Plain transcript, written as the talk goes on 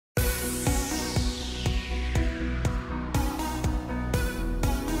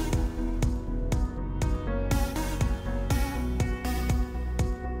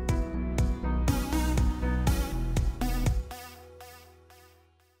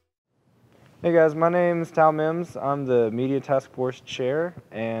Hey guys, my name is Tal Mims. I'm the Media Task Force Chair,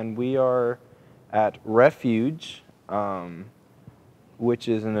 and we are at Refuge, which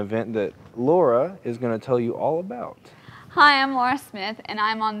is an event that Laura is going to tell you all about. Hi, I'm Laura Smith, and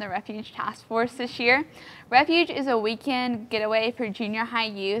I'm on the Refuge Task Force this year. Refuge is a weekend getaway for junior high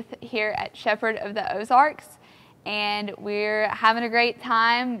youth here at Shepherd of the Ozarks, and we're having a great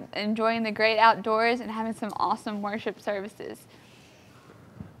time, enjoying the great outdoors, and having some awesome worship services.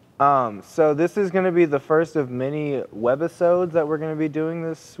 So this is going to be the first of many webisodes that we're going to be doing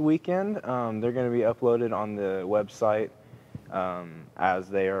this weekend. They're going to be uploaded on the website as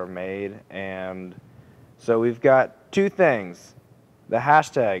they are made, and so we've got two things. The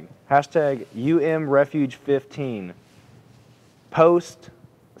hashtag UMRefuge15. Post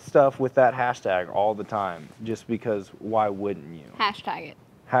stuff with that hashtag all the time, just because why wouldn't you? Hashtag it.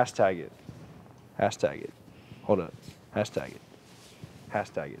 Hashtag it. Hashtag it. Hold up. Hashtag it.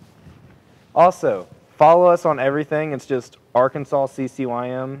 Hashtag it. Also, follow us on everything. It's just Arkansas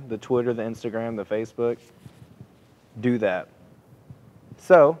CCYM, the Twitter, the Instagram, the Facebook. Do that.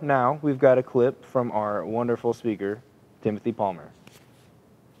 So now we've got a clip from our wonderful speaker, Timothy Palmer.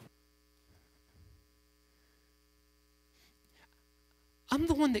 I'm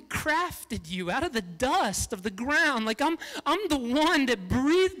the one that crafted you out of the dust of the ground. Like I'm the one that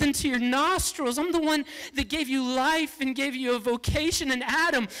breathed into your nostrils. I'm the one that gave you life and gave you a vocation. And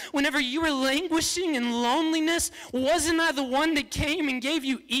Adam, whenever you were languishing in loneliness, wasn't I the one that came and gave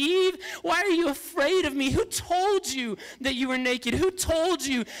you Eve? Why are you afraid of me? Who told you that you were naked? Who told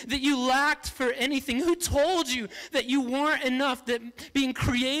you that you lacked for anything? Who told you that you weren't enough, that being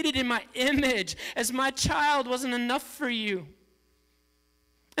created in my image as my child wasn't enough for you?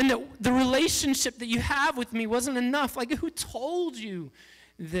 And that the relationship that you have with me wasn't enough. Like, who told you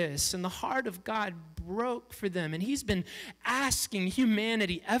this? And the heart of God broke for them. And he's been asking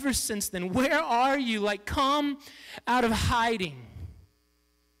humanity ever since then, where are you? Like, come out of hiding.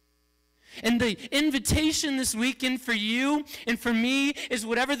 And the invitation this weekend for you and for me is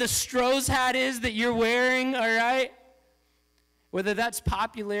whatever the Stroh's hat is that you're wearing, all right? Whether that's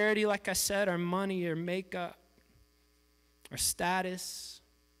popularity, like I said, or money, or makeup, or status,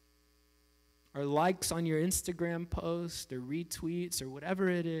 or likes on your Instagram post, or retweets, or whatever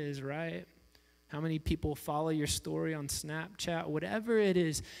it is, right? How many people follow your story on Snapchat? Whatever it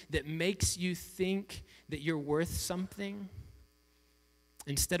is that makes you think that you're worth something,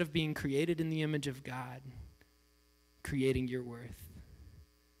 instead of being created in the image of God, creating your worth.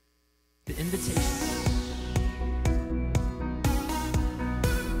 The invitation.